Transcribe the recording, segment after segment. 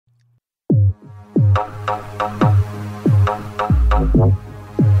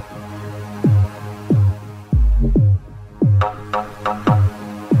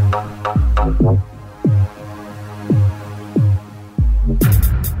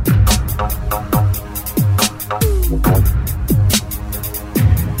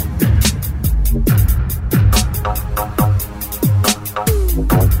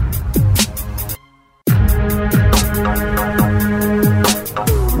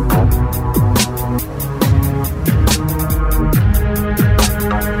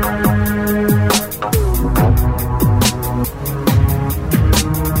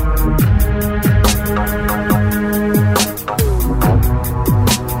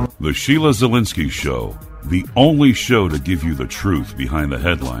The Sheila Zielinski Show, the only show to give you the truth behind the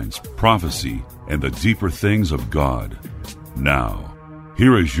headlines, prophecy, and the deeper things of God. Now,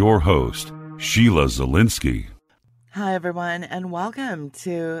 here is your host, Sheila Zielinski. Hi, everyone, and welcome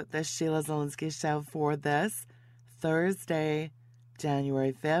to the Sheila Zielinski Show for this Thursday,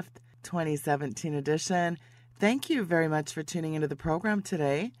 January 5th, 2017 edition. Thank you very much for tuning into the program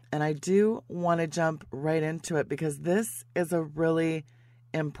today, and I do want to jump right into it because this is a really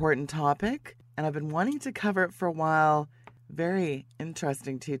important topic, and I've been wanting to cover it for a while. Very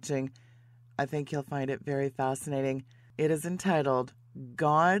interesting teaching. I think you'll find it very fascinating. It is entitled,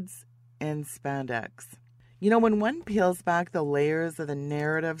 Gods in Spandex. You know, when one peels back the layers of the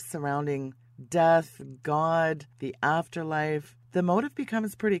narrative surrounding death, God, the afterlife, the motive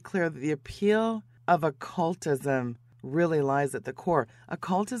becomes pretty clear that the appeal of occultism really lies at the core.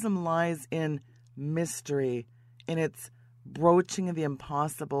 Occultism lies in mystery, in its broaching of the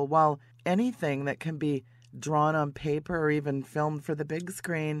impossible, while anything that can be drawn on paper or even filmed for the big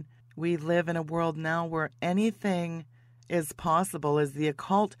screen, we live in a world now where anything is possible as the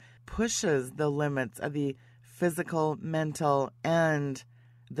occult pushes the limits of the physical, mental, and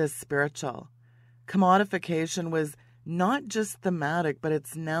the spiritual. Commodification was not just thematic, but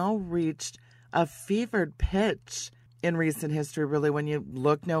it's now reached a fevered pitch in recent history, really, when you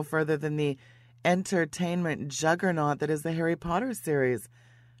look no further than the entertainment juggernaut that is the Harry Potter series,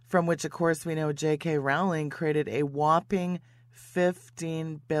 from which, of course, we know J.K. Rowling created a whopping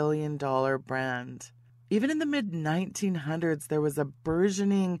 $15 billion brand. Even in the mid-1900s, there was a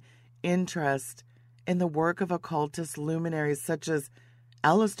burgeoning interest in the work of occultist luminaries such as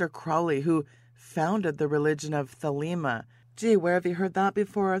Aleister Crowley, who founded the religion of Thelema. Gee, where have you heard that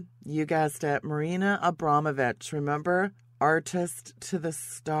before? You guessed it, Marina Abramovich, remember? Artist to the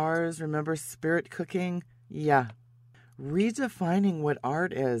stars, remember spirit cooking? Yeah. Redefining what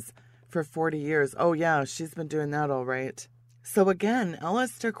art is for 40 years. Oh yeah, she's been doing that all right. So again,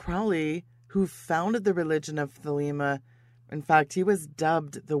 Aleister Crowley, who founded the religion of Thelema, in fact, he was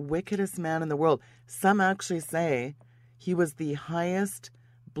dubbed the wickedest man in the world. Some actually say he was the highest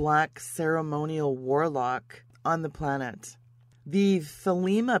black ceremonial warlock on the planet. The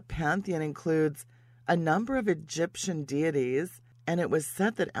Thelema pantheon includes a number of Egyptian deities, and it was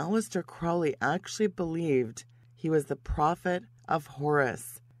said that Aleister Crowley actually believed he was the prophet of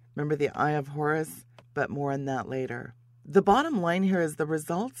Horus. Remember the Eye of Horus? But more on that later. The bottom line here is the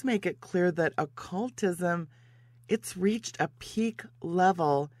results make it clear that occultism, it's reached a peak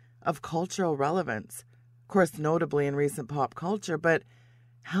level of cultural relevance. Of course, notably in recent pop culture, but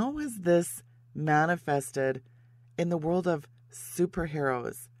how has this manifested in the world of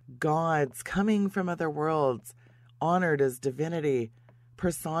superheroes? Gods coming from other worlds, honored as divinity,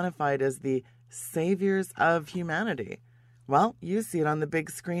 personified as the saviors of humanity. Well, you see it on the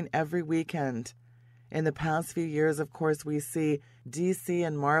big screen every weekend. In the past few years, of course, we see DC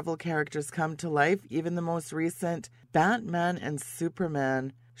and Marvel characters come to life. Even the most recent Batman and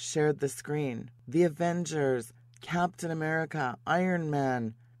Superman shared the screen. The Avengers, Captain America, Iron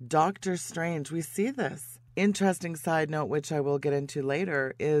Man, Doctor Strange, we see this. Interesting side note, which I will get into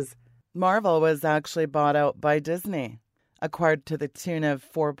later, is Marvel was actually bought out by Disney, acquired to the tune of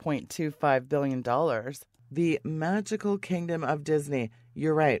 $4.25 billion. The magical kingdom of Disney.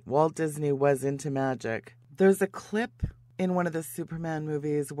 You're right, Walt Disney was into magic. There's a clip in one of the Superman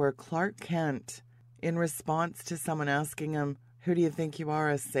movies where Clark Kent, in response to someone asking him, "Who do you think you are,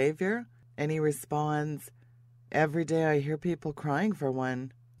 a savior?" And he responds, "Every day I hear people crying for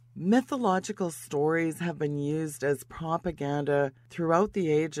one." Mythological stories have been used as propaganda throughout the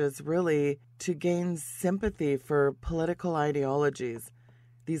ages, really, to gain sympathy for political ideologies.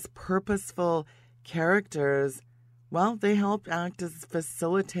 These purposeful characters, well, they help act as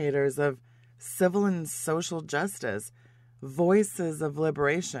facilitators of civil and social justice, voices of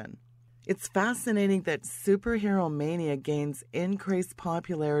liberation. It's fascinating that superhero mania gains increased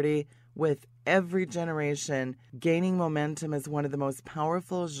popularity with every generation, gaining momentum as one of the most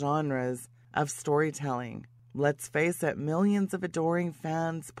powerful genres of storytelling. Let's face it, millions of adoring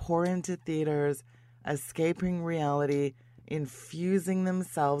fans pour into theaters, escaping reality, infusing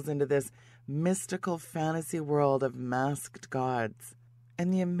themselves into this mystical fantasy world of masked gods.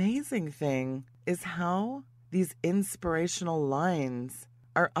 And the amazing thing is how these inspirational lines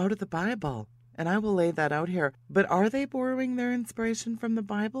are out of the Bible. And I will lay that out here. But are they borrowing their inspiration from the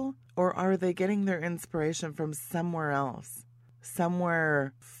Bible? Or are they getting their inspiration from somewhere else?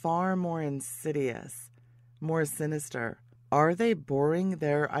 Somewhere far more insidious, more sinister. Are they borrowing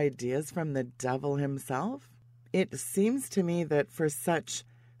their ideas from the devil himself? It seems to me that for such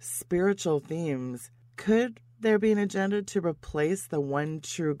spiritual themes, could there be an agenda to replace the one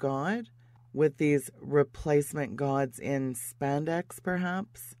true God with these replacement gods in spandex,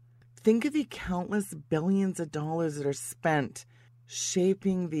 perhaps? Think of the countless billions of dollars that are spent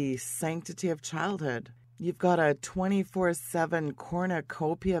shaping the sanctity of childhood. You've got a 24/7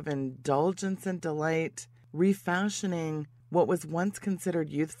 cornucopia of indulgence and delight, refashioning what was once considered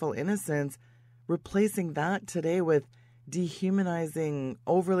youthful innocence, replacing that today with dehumanizing,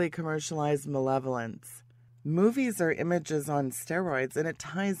 overly commercialized malevolence. Movies are images on steroids, and it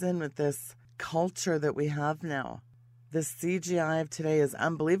ties in with this culture that we have now. The CGI of today is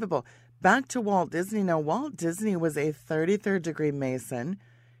unbelievable. Back to Walt Disney now. Walt Disney was a 33rd degree Mason.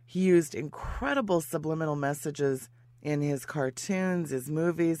 He used incredible subliminal messages in his cartoons, his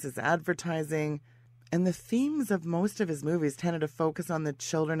movies, his advertising. And the themes of most of his movies tended to focus on the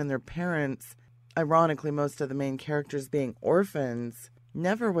children and their parents. Ironically, most of the main characters being orphans.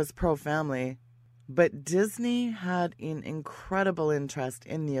 Never was pro-family. But Disney had an incredible interest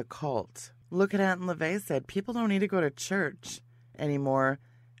in the occult. Look at Anton LaVey said, people don't need to go to church anymore.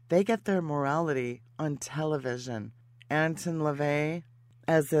 They get their morality on television. Anton LaVey,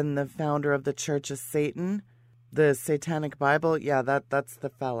 as in the founder of the Church of Satan, the Satanic Bible, yeah, that's the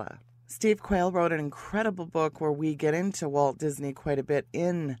fella. Steve Quayle wrote an incredible book where we get into Walt Disney quite a bit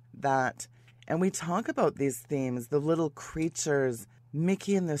in that. And we talk about these themes, the little creatures,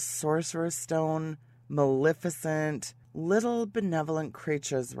 Mickey and the Sorcerer's Stone, Maleficent, little benevolent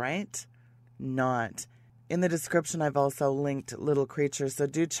creatures, right? Not. In the description, I've also linked Little Creatures, so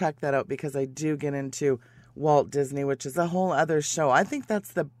do check that out because I do get into Walt Disney, which is a whole other show. I think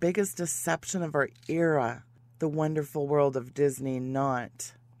that's the biggest deception of our era, the wonderful world of Disney,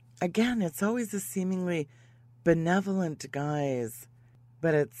 not. Again, it's always a seemingly benevolent guise,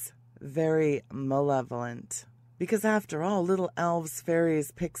 but it's very malevolent. Because after all, little elves,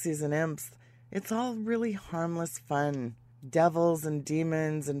 fairies, pixies, and imps, it's all really harmless fun. Devils and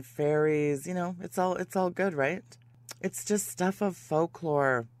demons and fairies, it's all good, right? It's just stuff of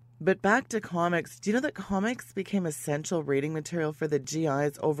folklore. But back to comics. Do you know that comics became essential reading material for the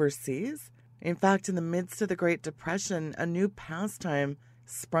GIs overseas? In fact, in the midst of the Great Depression, a new pastime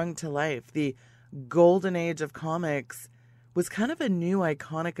sprung to life. The golden age of comics was kind of a new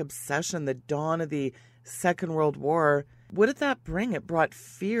iconic obsession, the dawn of the Second World War. What did that bring? It brought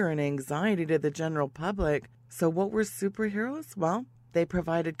fear and anxiety to the general public. So what were superheroes? Well, they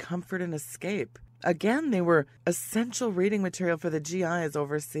provided comfort and escape. Again, they were essential reading material for the GIs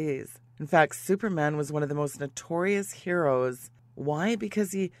overseas. In fact, Superman was one of the most notorious heroes. Why?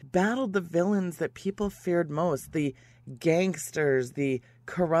 Because he battled the villains that people feared most, the gangsters, the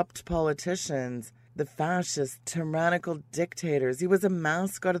corrupt politicians, the fascist, tyrannical dictators. He was a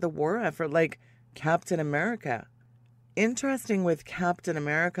mascot of the war effort, like Captain America. Interesting with Captain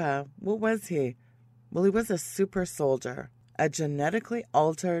America, what was he? Well, he was a super soldier, a genetically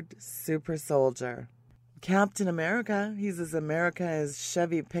altered super soldier. Captain America, he's as America as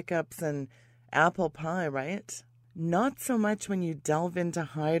Chevy pickups and apple pie, right? Not so much when you delve into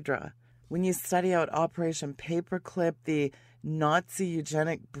Hydra. When you study out Operation Paperclip, the Nazi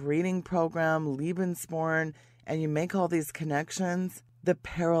eugenic breeding program, Lebensborn, and you make all these connections, the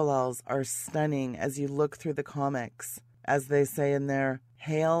parallels are stunning as you look through the comics. As they say in there,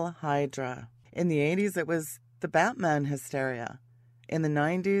 Hail Hydra. In the 80s, it was the Batman hysteria. In the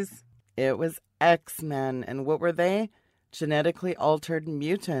 90s, it was X-Men. And what were they? Genetically altered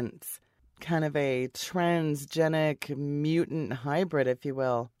mutants. Kind of a transgenic mutant hybrid, if you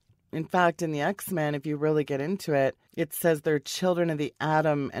will. In fact, in the X-Men, if you really get into it, it says they're children of the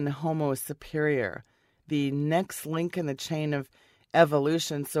atom and Homo superior, the next link in the chain of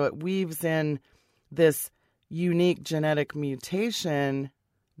evolution. So it weaves in this unique genetic mutation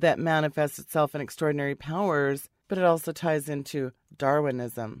that manifests itself in extraordinary powers, but it also ties into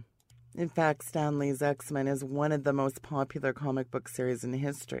Darwinism. In fact, Stan Lee's X-Men is one of the most popular comic book series in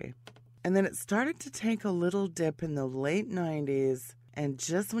history. And then it started to take a little dip in the late 90s, and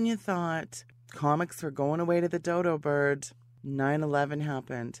just when you thought comics were going away to the dodo bird, 9/11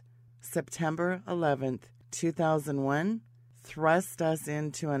 happened. September 11th, 2001, thrust us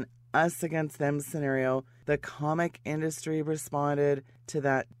into an us against them scenario. The comic industry responded to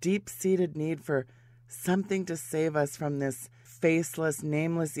that deep-seated need for something to save us from this faceless,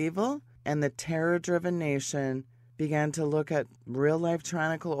 nameless evil, and the terror-driven nation began to look at real-life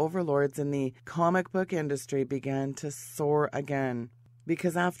tyrannical overlords, and the comic book industry began to soar again.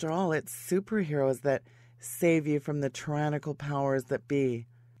 Because after all, it's superheroes that save you from the tyrannical powers that be.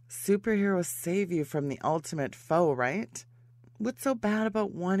 Superheroes save you from the ultimate foe, right? What's so bad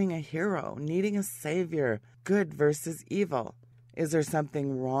about wanting a hero, needing a savior, good versus evil? Is there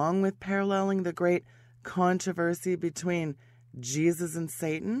something wrong with paralleling the great controversy between Jesus and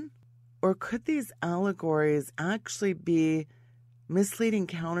Satan? Or could these allegories actually be misleading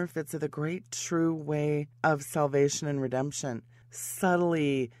counterfeits of the great true way of salvation and redemption,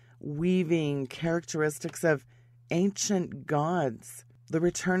 subtly weaving characteristics of ancient gods, the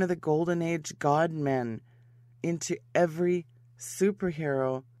return of the Golden Age God-men, into every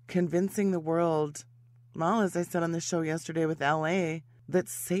superhero, convincing the world, well, as I said on the show yesterday with LA, that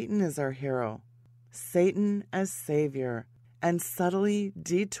Satan is our hero, Satan as savior, and subtly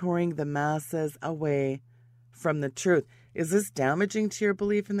detouring the masses away from the truth. Is this damaging to your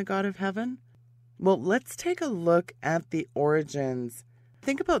belief in the God of heaven? Well, let's take a look at the origins.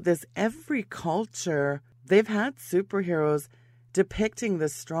 Think about this. Every culture, they've had superheroes depicting the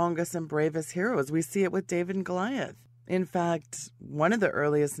strongest and bravest heroes. We see it with David and Goliath. In fact, one of the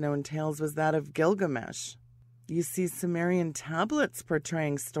earliest known tales was that of Gilgamesh. You see Sumerian tablets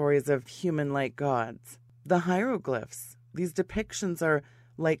portraying stories of human-like gods. The hieroglyphs, these depictions are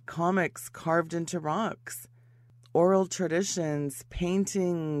like comics carved into rocks. Oral traditions,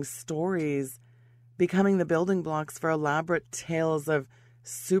 painting, stories, becoming the building blocks for elaborate tales of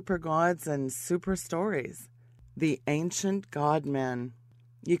super gods and super stories. The ancient God-men.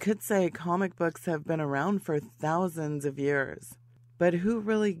 You could say comic books have been around for thousands of years. But who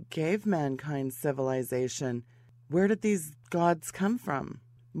really gave mankind civilization? Where did these gods come from?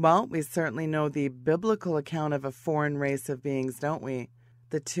 Well, we certainly know the biblical account of a foreign race of beings, don't we?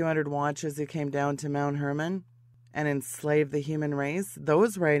 The 200 watchers who came down to Mount Hermon and enslaved the human race.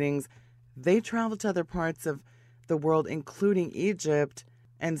 Those writings, they traveled to other parts of the world, including Egypt,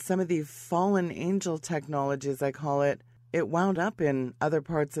 and some of the fallen angel technologies, I call it, it wound up in other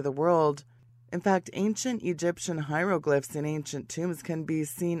parts of the world. In fact, ancient Egyptian hieroglyphs in ancient tombs can be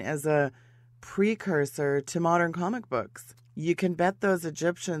seen as a precursor to modern comic books. You can bet those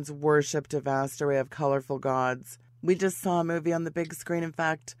Egyptians worshipped a vast array of colorful gods. We just saw a movie on the big screen, in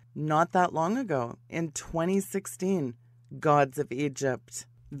fact, not that long ago, in 2016, Gods of Egypt.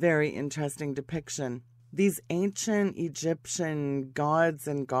 Very interesting depiction. These ancient Egyptian gods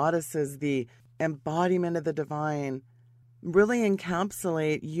and goddesses, the embodiment of the divine, really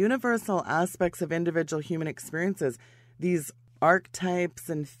encapsulate universal aspects of individual human experiences. These archetypes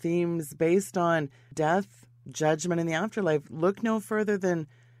and themes based on death, judgment, and the afterlife look no further than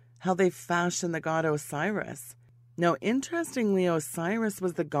how they fashioned the god Osiris. Now, interestingly, Osiris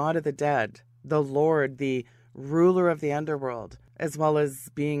was the god of the dead, the lord, the ruler of the underworld. As well as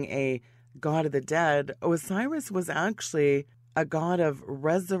being a god of the dead, Osiris was actually a god of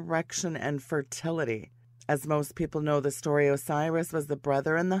resurrection and fertility. As most people know the story, Osiris was the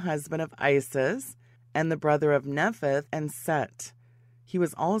brother and the husband of Isis and the brother of Nephith and Set. He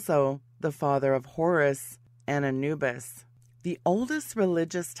was also the father of Horus and Anubis. The oldest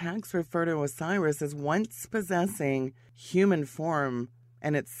religious texts refer to Osiris as once possessing human form,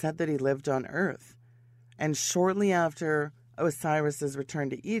 and it's said that he lived on earth. And shortly after Osiris's return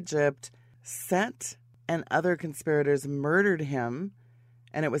to Egypt, Set and other conspirators murdered him,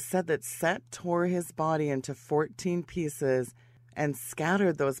 and it was said that Set tore his body into 14 pieces and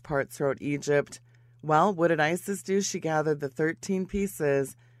scattered those parts throughout Egypt. Well, what did Isis do? She gathered the 13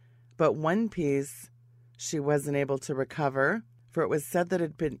 pieces, but one piece she wasn't able to recover, for it was said that it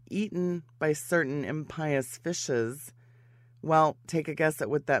had been eaten by certain impious fishes. Well, take a guess at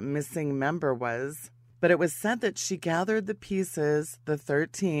what that missing member was. But it was said that she gathered the pieces, the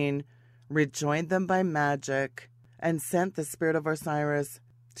 13, rejoined them by magic, and sent the spirit of Osiris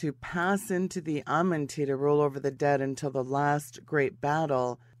to pass into the Amunti to rule over the dead until the last great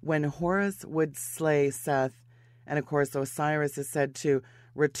battle, when Horus would slay Seth. And of course, Osiris is said to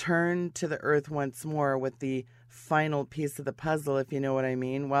return to the earth once more with the final piece of the puzzle, if you know what I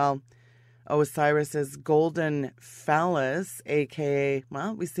mean. Well, Osiris's golden phallus, aka,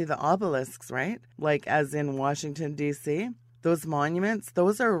 well, we see the obelisks, right? Like as in Washington, D.C. Those monuments,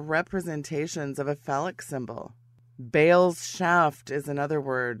 those are representations of a phallic symbol. Baal's shaft is another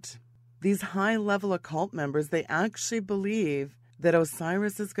word. These high-level occult members, they actually believe that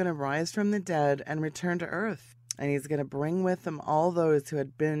Osiris is going to rise from the dead and return to Earth. And he's going to bring with him all those who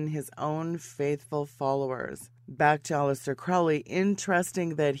had been his own faithful followers. Back to Aleister Crowley,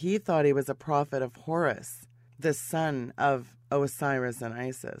 interesting that he thought he was a prophet of Horus, the son of Osiris and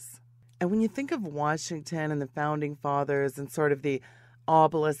Isis. And when you think of Washington and the Founding Fathers and sort of the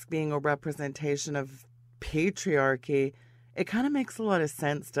obelisk being a representation of patriarchy, it kind of makes a lot of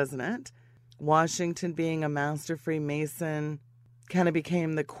sense, doesn't it? Washington being a master Freemason kind of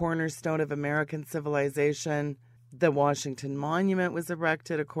became the cornerstone of American civilization. The Washington Monument was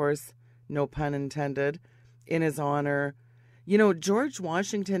erected, of course, no pun intended, in his honor. You know, George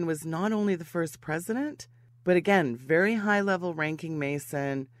Washington was not only the first president, but again, very high-level ranking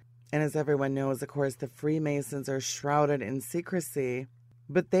Mason. And as everyone knows, of course, the Freemasons are shrouded in secrecy.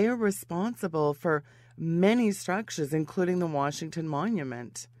 But they are responsible for many structures, including the Washington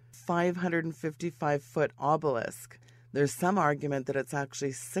Monument, 555-foot obelisk. There's some argument that it's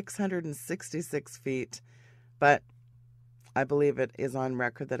actually 666 feet, but I believe it is on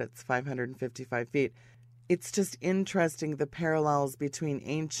record that it's 555 feet. It's just interesting, the parallels between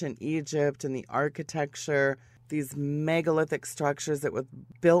ancient Egypt and the architecture, these megalithic structures that were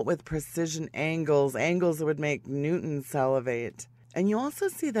built with precision angles that would make Newton salivate. And you also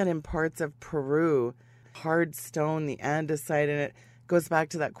see that in parts of Peru, hard stone, the andesite, and it goes back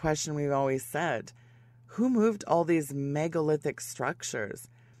to that question we've always said. Who moved all these megalithic structures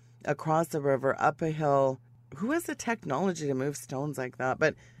across a river, up a hill? Who has the technology to move stones like that?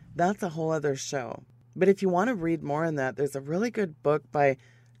 But that's a whole other show. But if you want to read more on that, there's a really good book by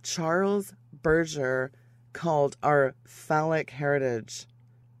Charles Berger called Our Phallic Heritage.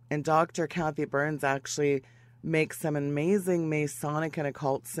 And Dr. Kathy Burns actually makes some amazing Masonic and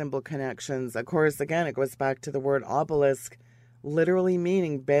occult symbol connections. Of course, again, it goes back to the word obelisk, literally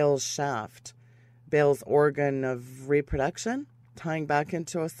meaning Baal's shaft. Baal's organ of reproduction, tying back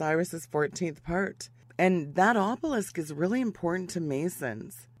into Osiris's 14th part. And that obelisk is really important to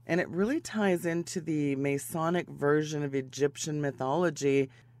Masons. And it really ties into the Masonic version of Egyptian mythology.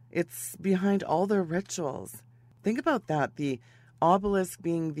 It's behind all their rituals. Think about that. The obelisk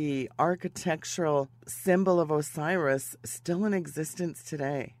being the architectural symbol of Osiris, still in existence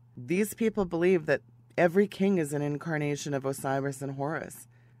today. These people believe that every king is an incarnation of Osiris and Horus.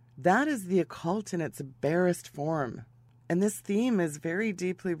 That is the occult in its barest form. And this theme is very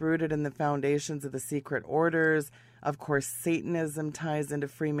deeply rooted in the foundations of the secret orders. Of course, Satanism ties into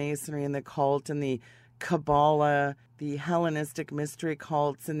Freemasonry and the cult, and the Kabbalah, the Hellenistic mystery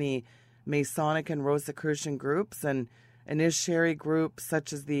cults, and the Masonic and Rosicrucian groups, and initiatory groups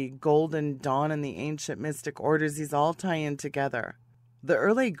such as the Golden Dawn and the ancient mystic orders. These all tie in together. The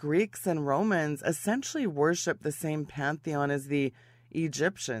early Greeks and Romans essentially worshipped the same pantheon as the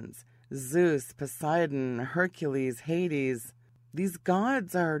Egyptians: Zeus, Poseidon, Hercules, Hades. These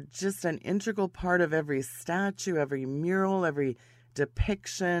gods are just an integral part of every statue, every mural, every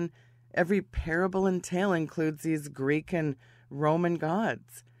depiction. Every parable and tale includes these Greek and Roman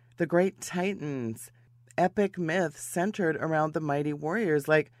gods. The great titans, epic myths centered around the mighty warriors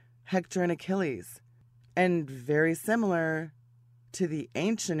like Hector and Achilles. And very similar to the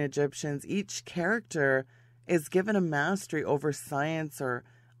ancient Egyptians, each character is given a mastery over science or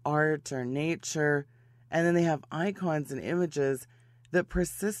art or nature, and then they have icons and images that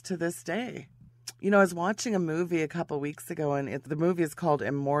persist to this day. You know, I was watching a movie a couple weeks ago, and the movie is called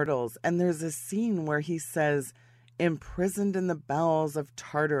Immortals, and there's a scene where he says, "imprisoned in the bowels of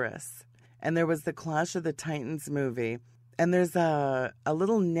Tartarus." And there was the Clash of the Titans movie, and there's a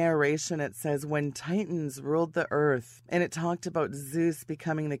little narration. It says, when Titans ruled the earth, and it talked about Zeus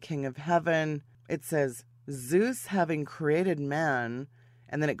becoming the king of heaven. It says, Zeus having created man,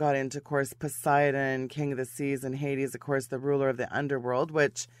 and then it got into, of course, Poseidon, king of the seas, and Hades, of course, the ruler of the underworld,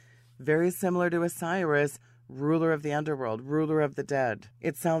 which, very similar to Osiris, ruler of the underworld, ruler of the dead.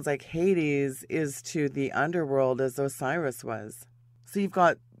 It sounds like Hades is to the underworld as Osiris was. So you've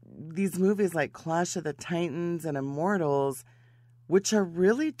got these movies like Clash of the Titans and Immortals, which are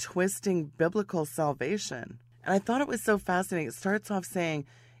really twisting biblical salvation. And I thought it was so fascinating. It starts off saying,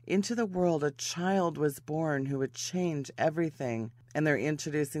 into the world a child was born who would change everything. And they're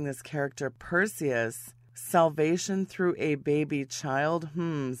introducing this character, Perseus. Salvation through a baby child.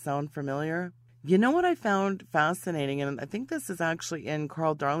 Sound familiar? You know what I found fascinating, and I think this is actually in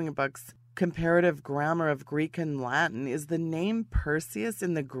Carl Darlingbuck's Comparative Grammar of Greek and Latin, is the name Perseus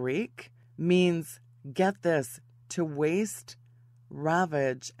in the Greek means, get this, to waste,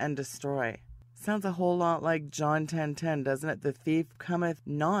 ravage, and destroy. Sounds a whole lot like John 10:10, doesn't it? The thief cometh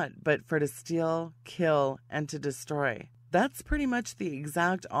not, but for to steal, kill, and to destroy. That's pretty much the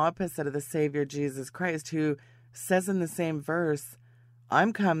exact opposite of the Savior Jesus Christ, who says in the same verse,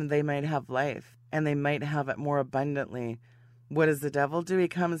 I'm come they might have life, and they might have it more abundantly. What does the devil do? He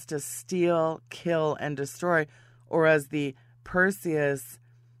comes to steal, kill, and destroy. Or as the Perseus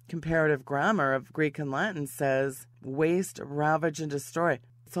comparative grammar of Greek and Latin says, waste, ravage, and destroy.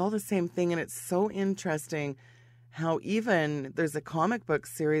 It's all the same thing, and it's so interesting how even there's a comic book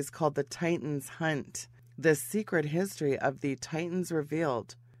series called The Titans Hunt, the secret history of the Titans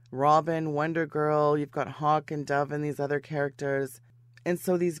revealed. Robin, Wonder Girl, you've got Hawk and Dove and these other characters. And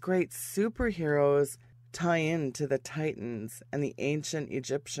so these great superheroes tie into the Titans and the ancient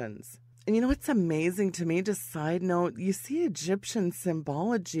Egyptians. And you know what's amazing to me, just side note, you see Egyptian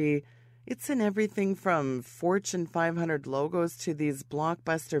symbology. It's in everything from Fortune 500 logos to these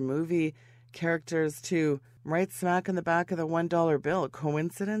blockbuster movie characters to right smack in the back of the $1 bill.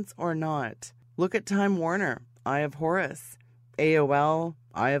 Coincidence or not? Look at Time Warner, Eye of Horus. AOL,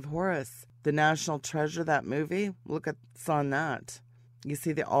 Eye of Horus. The National Treasure, that movie, look at what's on that. You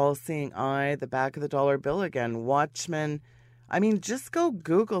see the all-seeing eye, the back of the dollar bill again. Watchmen. I mean, just go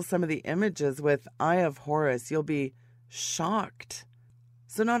Google some of the images with Eye of Horus. You'll be shocked.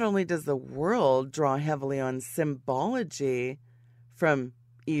 So not only does the world draw heavily on symbology from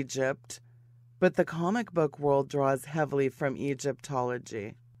Egypt, but the comic book world draws heavily from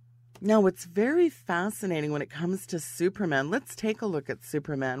Egyptology. Now, what's very fascinating when it comes to Superman, let's take a look at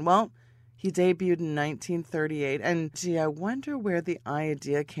Superman. Well, he debuted in 1938, and gee, I wonder where the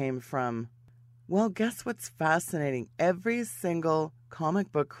idea came from. Well, guess what's fascinating? Every single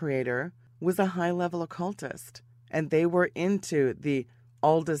comic book creator was a high-level occultist, and they were into the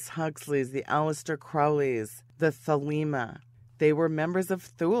Aldous Huxleys, the Aleister Crowleys, the Thelema. They were members of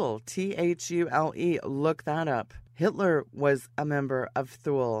Thule, Thule. Look that up. Hitler was a member of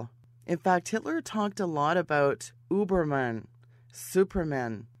Thule. In fact, Hitler talked a lot about Ubermen,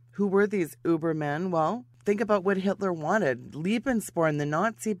 Supermen. Who were these Ubermen? Well, think about what Hitler wanted. Lebensborn, the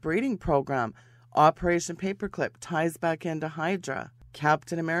Nazi breeding program. Operation Paperclip ties back into Hydra.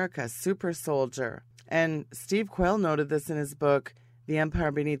 Captain America, super soldier. And Steve Quayle noted this in his book, The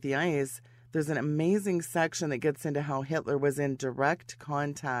Empire Beneath the Ice. There's an amazing section that gets into how Hitler was in direct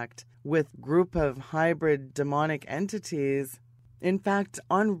contact with a group of hybrid demonic entities. In fact,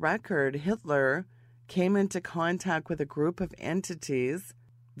 on record, Hitler came into contact with a group of entities,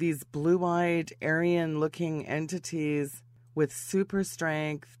 these blue-eyed, Aryan-looking entities with super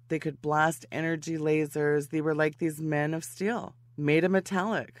strength. They could blast energy lasers. They were like these men of steel, made of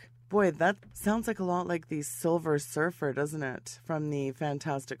metallic. Boy, that sounds like a lot like the Silver Surfer, doesn't it, from the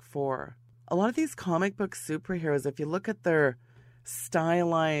Fantastic Four. A lot of these comic book superheroes, if you look at their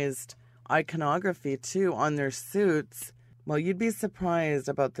stylized iconography, too, on their suits, well, you'd be surprised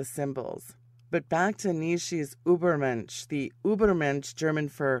about the symbols. But back to Nietzsche's Übermensch, the Übermensch, German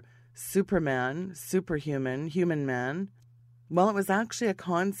for Superman, superhuman, human man. Well, it was actually a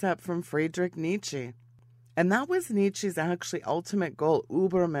concept from Friedrich Nietzsche. And that was Nietzsche's actually ultimate goal,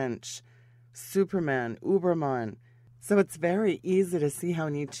 Übermensch, Superman, Übermann. So it's very easy to see how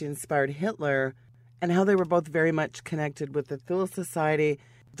Nietzsche inspired Hitler and how they were both very much connected with the Thule Society.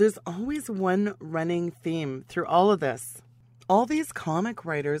 There's always one running theme through all of this. All these comic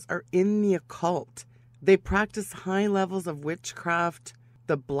writers are in the occult. They practice high levels of witchcraft,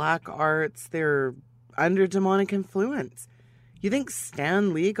 the black arts. They're under demonic influence. You think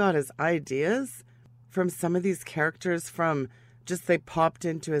Stan Lee got his ideas from some of these characters from just they popped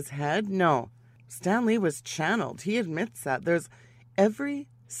into his head? No. Stan Lee was channeled. He admits that. There's every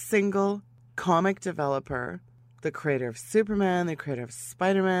single comic developer, the creator of Superman, the creator of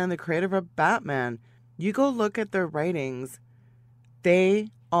Spider-Man, the creator of Batman. You go look at their writings, they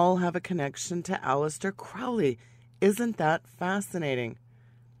all have a connection to Aleister Crowley. Isn't that fascinating?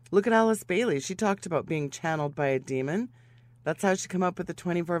 Look at Alice Bailey. She talked about being channeled by a demon. That's how she came up with the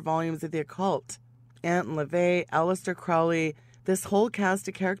 24 volumes of the occult. Aunt LaVey, Aleister Crowley, this whole cast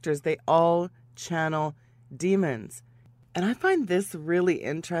of characters, they all channel demons. And I find this really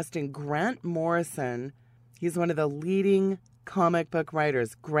interesting. Grant Morrison, he's one of the leading comic book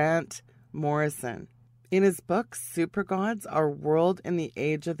writers, Grant Morrison. In his book, Super Gods, Our World in the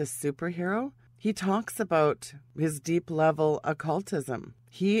Age of the Superhero, he talks about his deep-level occultism.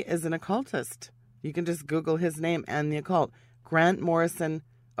 He is an occultist. You can just Google his name and the occult. Grant Morrison,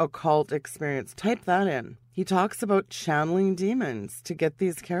 occult experience. Type that in. He talks about channeling demons to get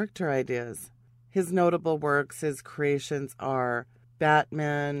these character ideas. His notable works, his creations are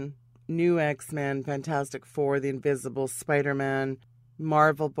Batman, New X-Men, Fantastic Four, The Invisible Spider-Man,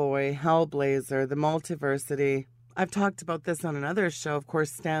 Marvel Boy, Hellblazer, The Multiversity. I've talked about this on another show. Of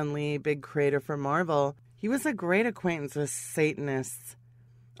course, Stan Lee, big creator for Marvel. He was a great acquaintance with Satanists.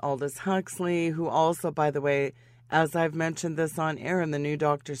 Aldous Huxley, who also, by the way, as I've mentioned this on air in the new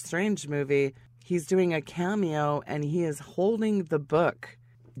Doctor Strange movie, he's doing a cameo and he is holding the book,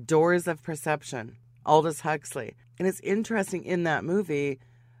 Doors of Perception, Aldous Huxley. And it's interesting in that movie,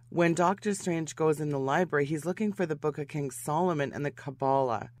 when Doctor Strange goes in the library, he's looking for the Book of King Solomon and the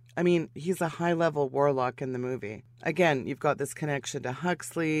Kabbalah. I mean, he's a high-level warlock in the movie. Again, you've got this connection to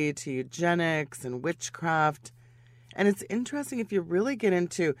Huxley, to eugenics and witchcraft. And it's interesting if you really get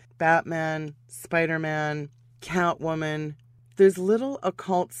into Batman, Spider-Man, Catwoman, there's little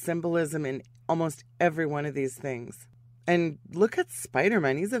occult symbolism in almost every one of these things. And look at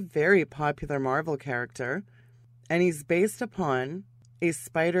Spider-Man. He's a very popular Marvel character. And he's based upon a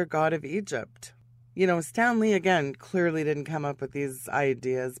spider god of Egypt. You know, Stan Lee, again, clearly didn't come up with these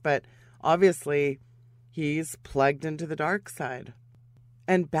ideas, but obviously he's plugged into the dark side.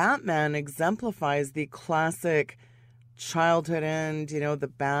 And Batman exemplifies the classic childhood end, you know, the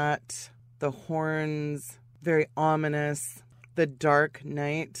bat, the horns, very ominous, the Dark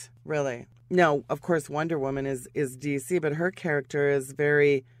Knight, really. Now, of course, Wonder Woman is DC, but her character is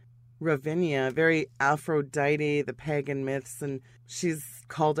very Ravinia, very Aphrodite, the pagan myths, and she's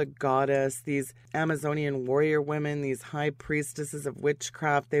called a goddess. These Amazonian warrior women, these high priestesses of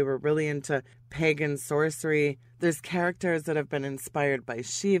witchcraft, they were really into pagan sorcery. There's characters that have been inspired by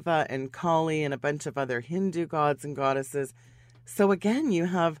Shiva and Kali and a bunch of other Hindu gods and goddesses. So again, you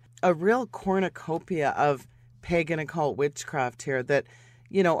have a real cornucopia of pagan occult witchcraft here that,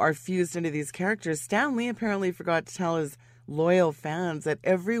 you know, are fused into these characters. Stan Lee apparently forgot to tell his loyal fans that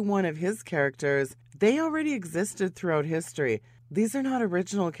every one of his characters, they already existed throughout history. These are not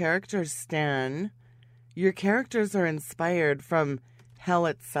original characters, Stan. Your characters are inspired from hell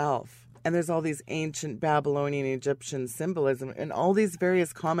itself. And there's all these ancient Babylonian, Egyptian symbolism. In all these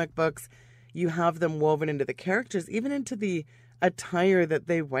various comic books, you have them woven into the characters, even into the attire that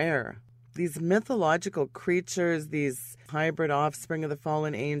they wear. These mythological creatures, these hybrid offspring of the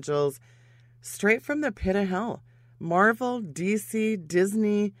fallen angels, straight from the pit of hell. Marvel, DC,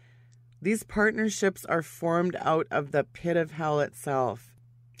 Disney, these partnerships are formed out of the pit of hell itself.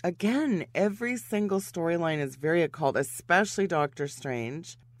 Again, every single storyline is very occult, especially Doctor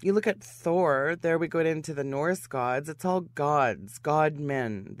Strange. You look at Thor, there we go into the Norse gods. It's all gods,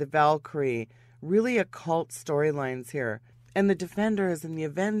 god-men, the Valkyrie, really occult storylines here. And the Defenders and the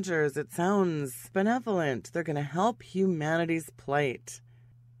Avengers, it sounds benevolent. They're going to help humanity's plight.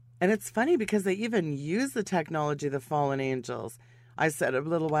 And it's funny because they even use the technology of the fallen angels. I said a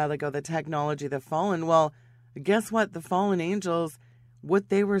little while ago, the technology of the fallen. Well, guess what? The fallen angels, what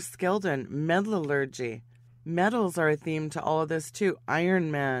they were skilled in, metallurgy. Metals are a theme to all of this too. Iron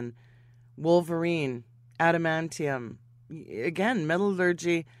Man, Wolverine, adamantium. Again,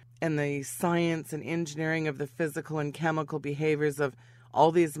 metallurgy and the science and engineering of the physical and chemical behaviors of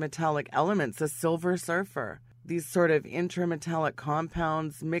all these metallic elements. The Silver Surfer. These sort of intermetallic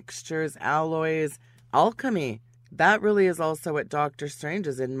compounds, mixtures, alloys, alchemy. That really is also what Doctor Strange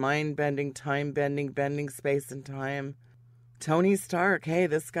is in. Mind-bending, time-bending, bending space and time. Tony Stark, hey,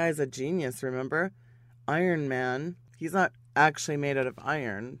 this guy's a genius, remember? Iron Man. He's not actually made out of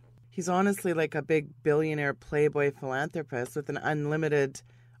iron. He's honestly like a big billionaire playboy philanthropist with an unlimited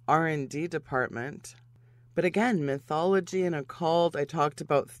R&D department. But again, mythology and occult. I talked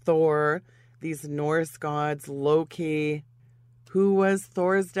about Thor, these Norse gods, Loki. Who was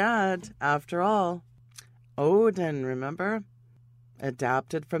Thor's dad, after all? Odin, remember?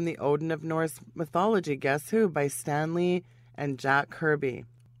 Adapted from the Odin of Norse mythology. Guess who? By Stan Lee and Jack Kirby.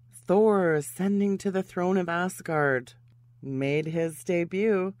 Thor ascending to the throne of Asgard. Made his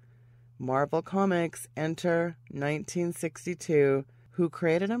debut. Marvel Comics, enter 1962. Who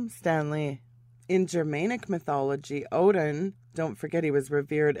created him? Stan Lee. In Germanic mythology, Odin, don't forget he was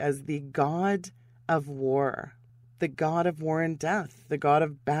revered as the god of war. The god of war and death. The god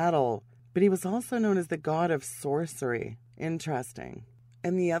of battle. But he was also known as the god of sorcery. Interesting.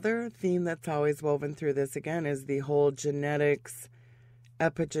 And the other theme that's always woven through this, again, is the whole genetics,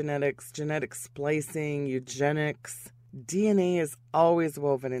 epigenetics, genetic splicing, eugenics. DNA is always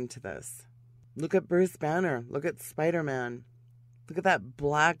woven into this. Look at Bruce Banner. Look at Spider-Man. Look at that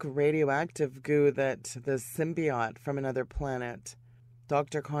black radioactive goo that the symbiote from another planet.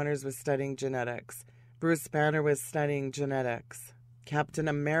 Dr. Connors was studying genetics. Bruce Banner was studying genetics. Captain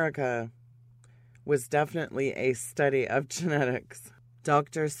America was definitely a study of genetics.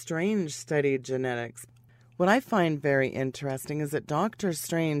 Doctor Strange studied genetics. What I find very interesting is that Doctor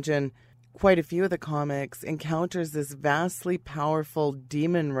Strange, in quite a few of the comics, encounters this vastly powerful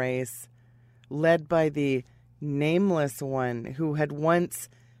demon race led by the Nameless One who had once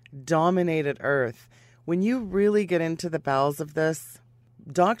dominated Earth. When you really get into the bowels of this,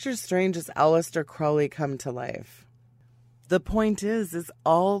 Doctor Strange is Aleister Crowley come to life. The point is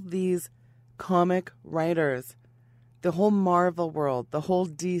all these comic writers, the whole Marvel world, the whole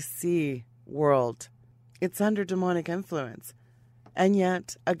DC world, it's under demonic influence. And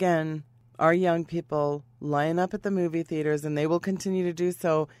yet, again, our young people line up at the movie theaters, and they will continue to do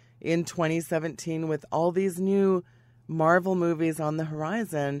so in 2017 with all these new Marvel movies on the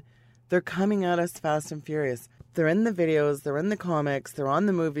horizon. They're coming at us fast and furious. They're in the videos, they're in the comics, they're on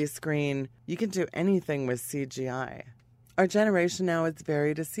the movie screen. You can do anything with CGI. Our generation now is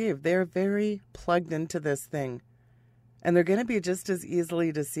very deceived. They're very plugged into this thing. And they're going to be just as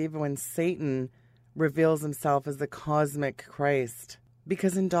easily deceived when Satan reveals himself as the cosmic Christ.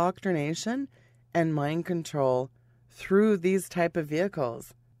 Because indoctrination and mind control through these type of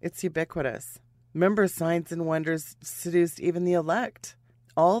vehicles, it's ubiquitous. Remember, signs and wonders seduced even the elect.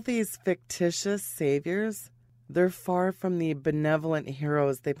 All these fictitious saviors, they're far from the benevolent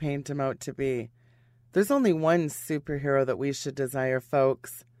heroes they paint them out to be. There's only one superhero that we should desire,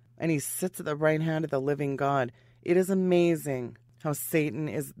 folks, and he sits at the right hand of the living God. It is amazing how Satan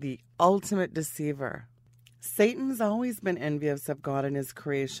is the ultimate deceiver. Satan's always been envious of God and his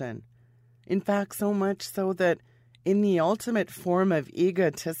creation. In fact, so much so that in the ultimate form of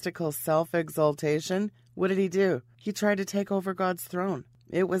egotistical self-exaltation, what did he do? He tried to take over God's throne.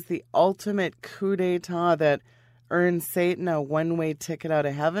 It was the ultimate coup d'etat that earned Satan a one-way ticket out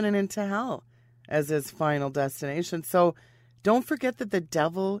of heaven and into hell as his final destination. So don't forget that the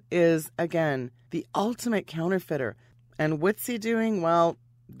devil is, again, the ultimate counterfeiter. And what's he doing? Well,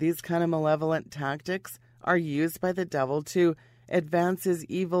 these kind of malevolent tactics are used by the devil to advance his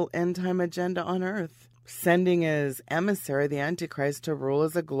evil end-time agenda on earth, sending his emissary, the Antichrist, to rule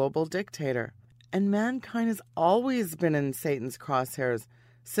as a global dictator. And mankind has always been in Satan's crosshairs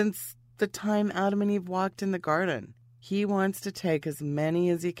since the time Adam and Eve walked in the garden. He wants to take as many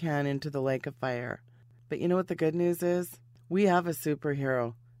as he can into the lake of fire. But you know what the good news is? We have a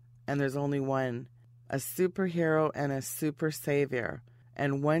superhero, and there's only one. A superhero and a super savior.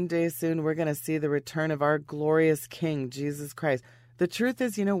 And one day soon, we're going to see the return of our glorious King, Jesus Christ. The truth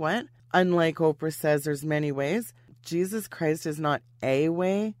is, you know what? Unlike Oprah says there's many ways, Jesus Christ is not a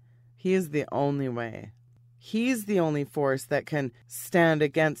way. He is the only way. He's the only force that can stand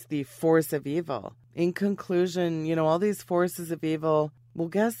against the force of evil. In conclusion, you know, all these forces of evil, well,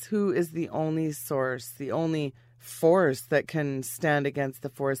 guess who is the only source, the only force that can stand against the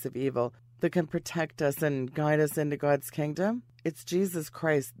force of evil, that can protect us and guide us into God's kingdom? It's Jesus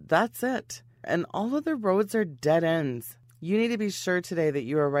Christ. That's it. And all other roads are dead ends. You need to be sure today that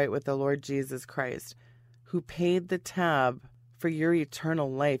you are right with the Lord Jesus Christ, who paid the tab for your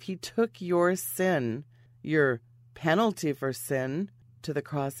eternal life. He took your sin, your penalty for sin, to the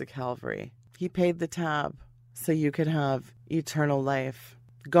cross of Calvary. He paid the tab so you could have eternal life.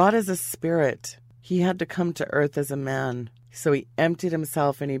 God is a spirit. He had to come to earth as a man. So he emptied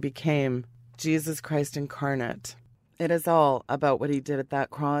himself and he became Jesus Christ incarnate. It is all about what he did at that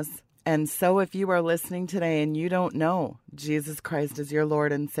cross. And so if you are listening today and you don't know Jesus Christ as your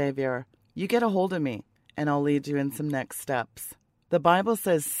Lord and Savior, you get a hold of me and I'll lead you in some next steps. The Bible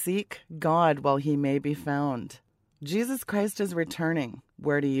says, seek God while he may be found. Jesus Christ is returning.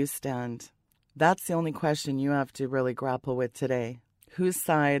 Where do you stand? That's the only question you have to really grapple with today. Whose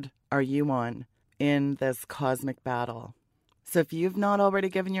side are you on in this cosmic battle? So if you've not already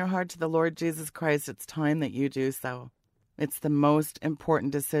given your heart to the Lord Jesus Christ, it's time that you do so. It's the most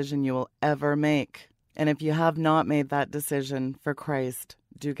important decision you will ever make. And if you have not made that decision for Christ,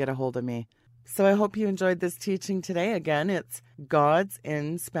 do get a hold of me. So I hope you enjoyed this teaching today. Again, it's God's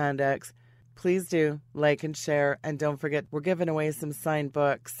in Spandex. Please do like and share. And don't forget, we're giving away some signed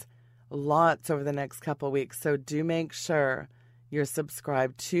books, lots over the next couple of weeks. So do make sure you're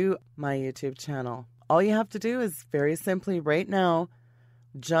subscribed to my YouTube channel. All you have to do is very simply right now,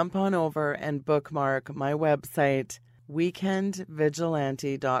 jump on over and bookmark my website,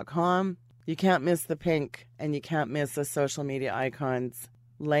 weekendvigilante.com. You can't miss the pink and you can't miss the social media icons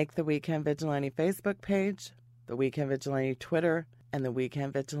like the Weekend Vigilante Facebook page, the Weekend Vigilante Twitter, and the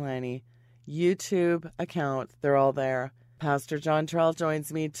Weekend Vigilante YouTube account. They're all there. Pastor John Terrell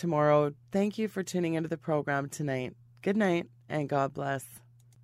joins me tomorrow. Thank you for tuning into the program tonight. Good night and God bless.